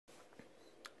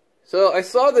So I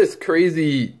saw this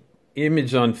crazy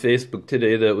image on Facebook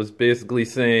today that was basically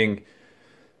saying,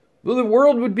 well, the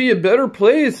world would be a better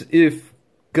place if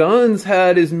guns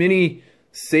had as many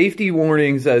safety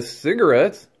warnings as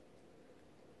cigarettes.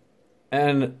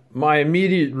 And my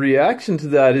immediate reaction to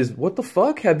that is, what the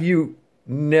fuck? Have you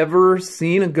never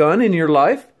seen a gun in your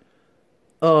life?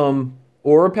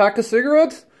 Or a pack of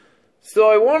cigarettes?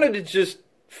 So I wanted to just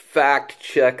fact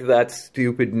check that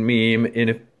stupid meme in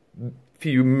a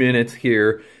few minutes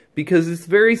here, because it's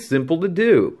very simple to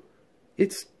do.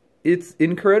 It's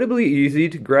incredibly easy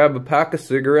to grab a pack of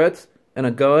cigarettes and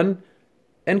a gun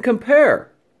and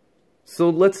compare.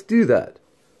 So let's do that.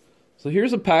 So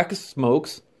here's a pack of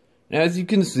smokes. As you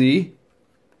can see,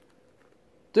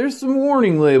 there's some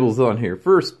warning labels on here.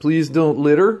 First, please don't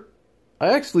litter. I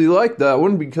actually like that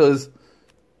one because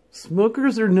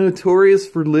smokers are notorious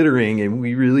for littering and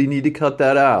we really need to cut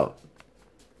that out.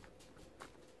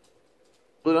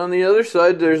 But on the other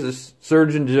side, there's a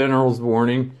Surgeon General's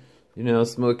warning. You know,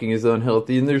 smoking is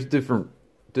unhealthy, and there's different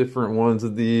ones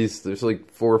of these. There's like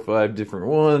 4 or 5 different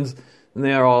ones, and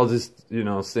they are all just, you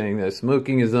know, saying that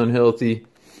smoking is unhealthy.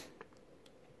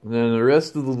 And then the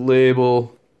rest of the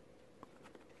label,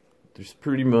 there's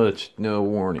pretty much no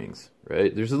warnings,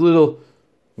 right? There's a little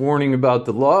warning about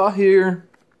the law here.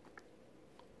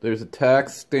 There's a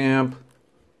tax stamp.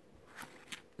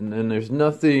 And then there's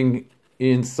nothing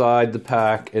inside the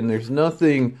pack, and there's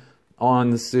nothing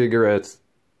on the cigarettes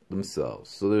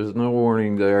themselves. So there's no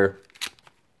warning there.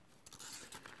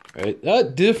 Right?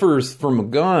 That differs from a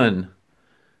gun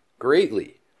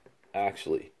greatly,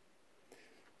 actually.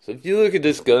 So if you look at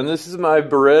this gun, this is my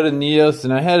Beretta Neos,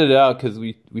 and I had it out because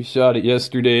we shot it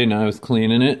yesterday and I was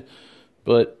cleaning it.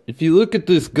 But if you look at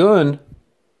this gun,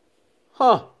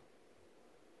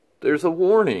 there's a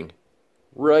warning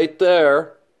right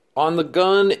there on the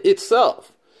gun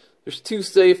itself. There's 2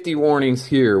 safety warnings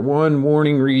here. One,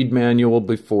 warning read manual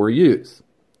before use.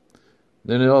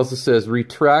 Then it also says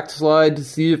retract slide to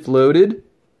see if loaded.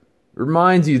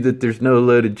 Reminds you that there's no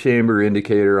loaded chamber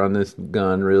indicator on this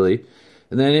gun, really.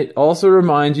 And then it also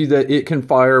reminds you that it can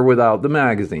fire without the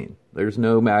magazine. There's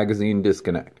no magazine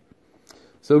disconnect.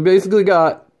 So we basically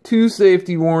got 2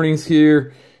 safety warnings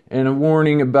here and a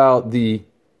warning about the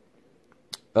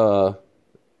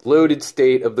loaded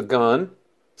state of the gun.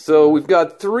 So we've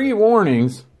got 3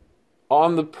 warnings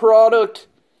on the product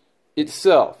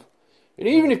itself. And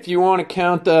even if you want to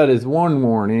count that as 1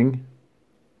 warning,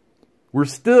 we're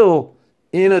still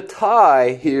in a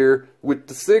tie here with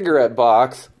the cigarette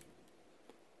box.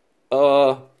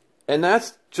 And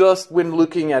that's just when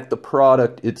looking at the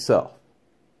product itself.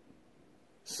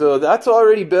 So that's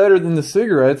already better than the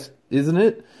cigarettes, isn't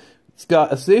it? It's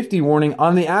got a safety warning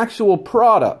on the actual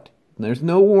product. There's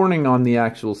no warning on the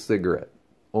actual cigarette,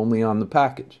 only on the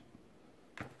package.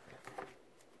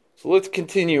 So let's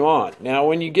continue on. Now,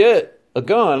 when you get a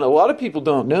gun, a lot of people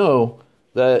don't know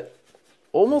that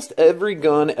almost every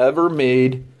gun ever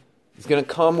made is going to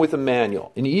come with a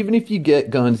manual. And even if you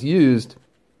get guns used,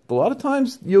 a lot of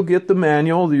times you'll get the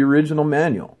manual, the original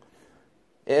manual.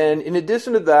 And in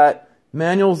addition to that,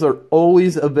 manuals are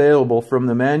always available from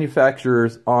the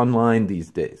manufacturers online these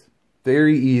days.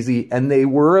 Very easy, and they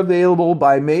were available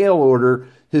by mail order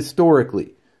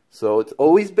historically. So it's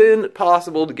always been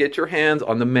possible to get your hands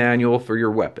on the manual for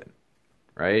your weapon,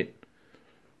 right?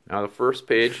 Now the first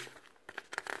page,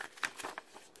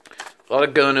 a lot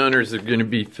of gun owners are going to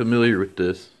be familiar with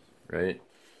this, right?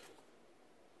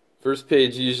 First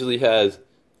page usually has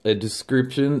a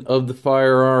description of the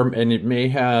firearm, and it may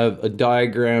have a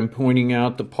diagram pointing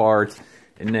out the parts,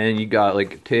 and then you got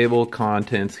like a table of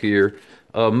contents here.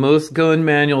 Most gun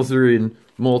manuals are in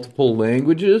multiple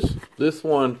languages. This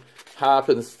one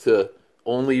happens to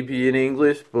only be in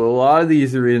English, but a lot of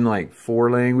these are in like 4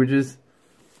 languages.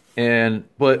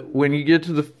 But when you get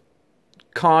to the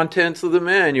contents of the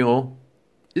manual,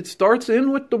 it starts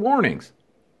in with the warnings.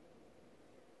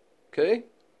 Okay?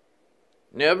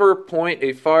 Never point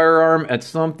a firearm at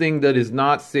something that is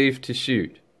not safe to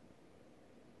shoot.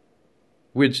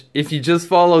 Which, if you just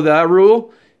follow that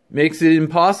rule, makes it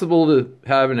impossible to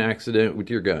have an accident with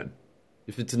your gun.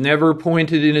 If it's never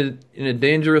pointed in a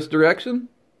dangerous direction,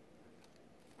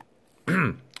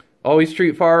 always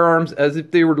treat firearms as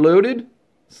if they were loaded.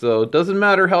 So it doesn't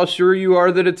matter how sure you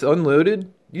are that it's unloaded,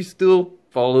 you still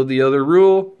follow the other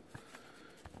rule.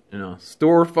 You know,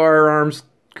 store firearms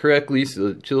correctly so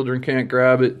that children can't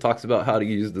grab it. Talks about how to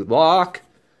use the lock,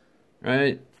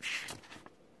 right?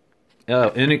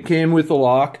 And it came with a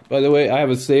lock. By the way, I have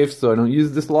a safe, so I don't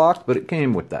use this lock, but it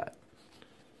came with that.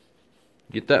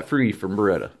 Get that free from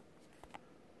Beretta.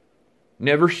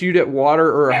 Never shoot at water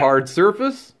or a hard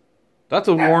surface. That's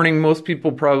a warning most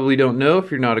people probably don't know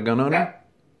if you're not a gun owner.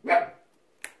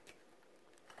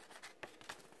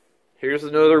 Here's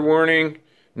another warning.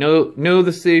 Know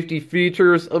the safety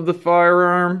features of the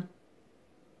firearm.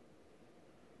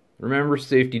 Remember,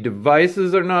 safety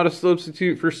devices are not a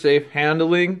substitute for safe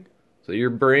handling. So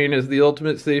your brain is the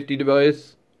ultimate safety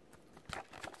device.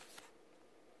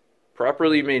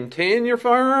 Properly maintain your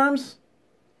firearms.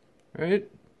 Right?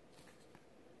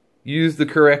 Use the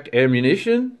correct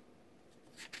ammunition.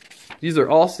 These are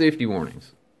all safety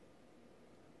warnings.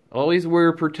 Always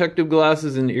wear protective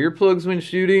glasses and earplugs when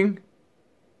shooting.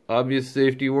 Obvious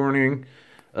safety warning.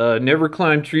 Never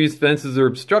climb trees, fences, or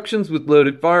obstructions with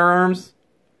loaded firearms.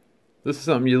 This is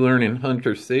something you learn in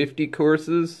hunter safety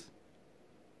courses.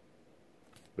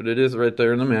 But it is right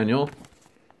there in the manual.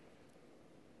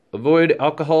 Avoid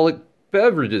alcoholic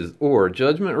beverages or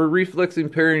judgment or reflex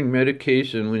impairing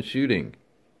medication when shooting.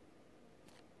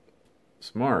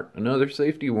 Smart. Another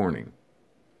safety warning.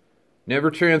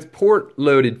 Never transport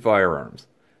loaded firearms.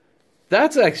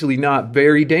 That's actually not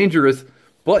very dangerous,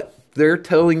 but they're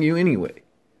telling you anyway.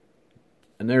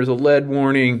 And there's a lead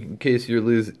warning in case you're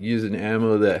using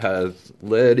ammo that has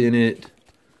lead in it.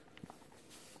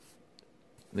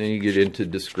 Then you get into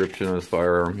description of the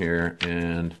firearm here,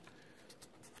 and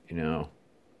you know,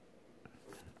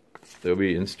 there'll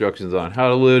be instructions on how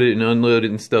to load it and unload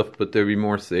it and stuff, but there'll be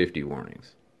more safety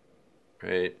warnings.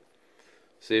 Right?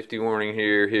 Safety warning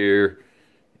here,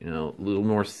 you know, a little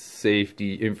more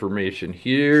safety information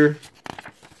here.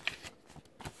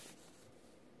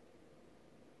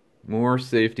 More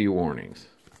safety warnings.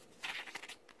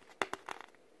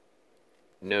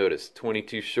 Notice,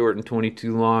 22 short and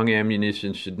 22 long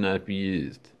ammunition should not be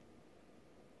used.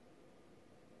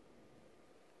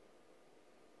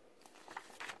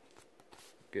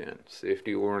 Again,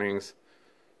 safety warnings.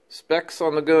 Specs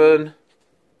on the gun.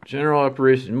 General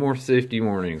operation, more safety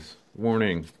warnings.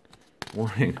 Warning.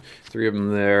 Warning. 3 of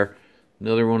them there.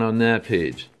 Another one on that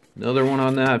page. Another one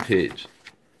on that page.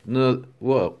 No,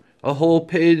 whoa. A whole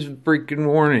page of freaking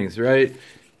warnings, right?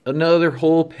 Another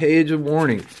whole page of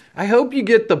warnings. I hope you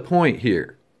get the point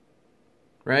here.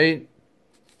 Right?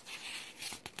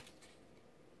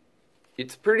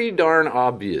 It's pretty darn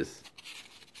obvious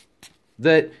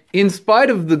that in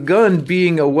spite of the gun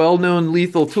being a well-known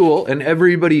lethal tool, and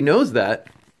everybody knows that,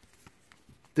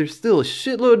 there's still a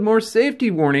shitload more safety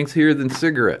warnings here than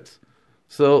cigarettes.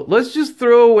 So let's just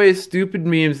throw away stupid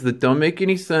memes that don't make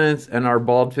any sense and are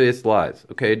bald-faced lies.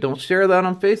 Okay, don't share that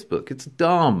on Facebook. It's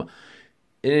dumb.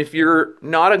 And if you're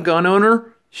not a gun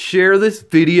owner, share this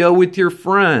video with your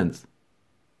friends.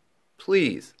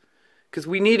 Please. Because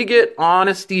we need to get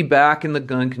honesty back in the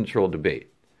gun control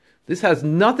debate. This has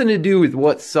nothing to do with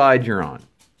what side you're on.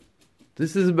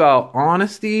 This is about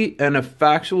honesty and a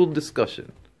factual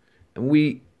discussion. And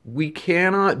we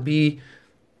cannot be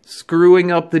screwing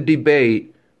up the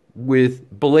debate with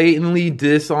blatantly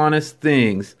dishonest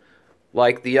things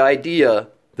like the idea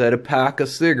that a pack of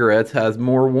cigarettes has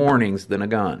more warnings than a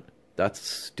gun. That's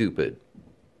stupid.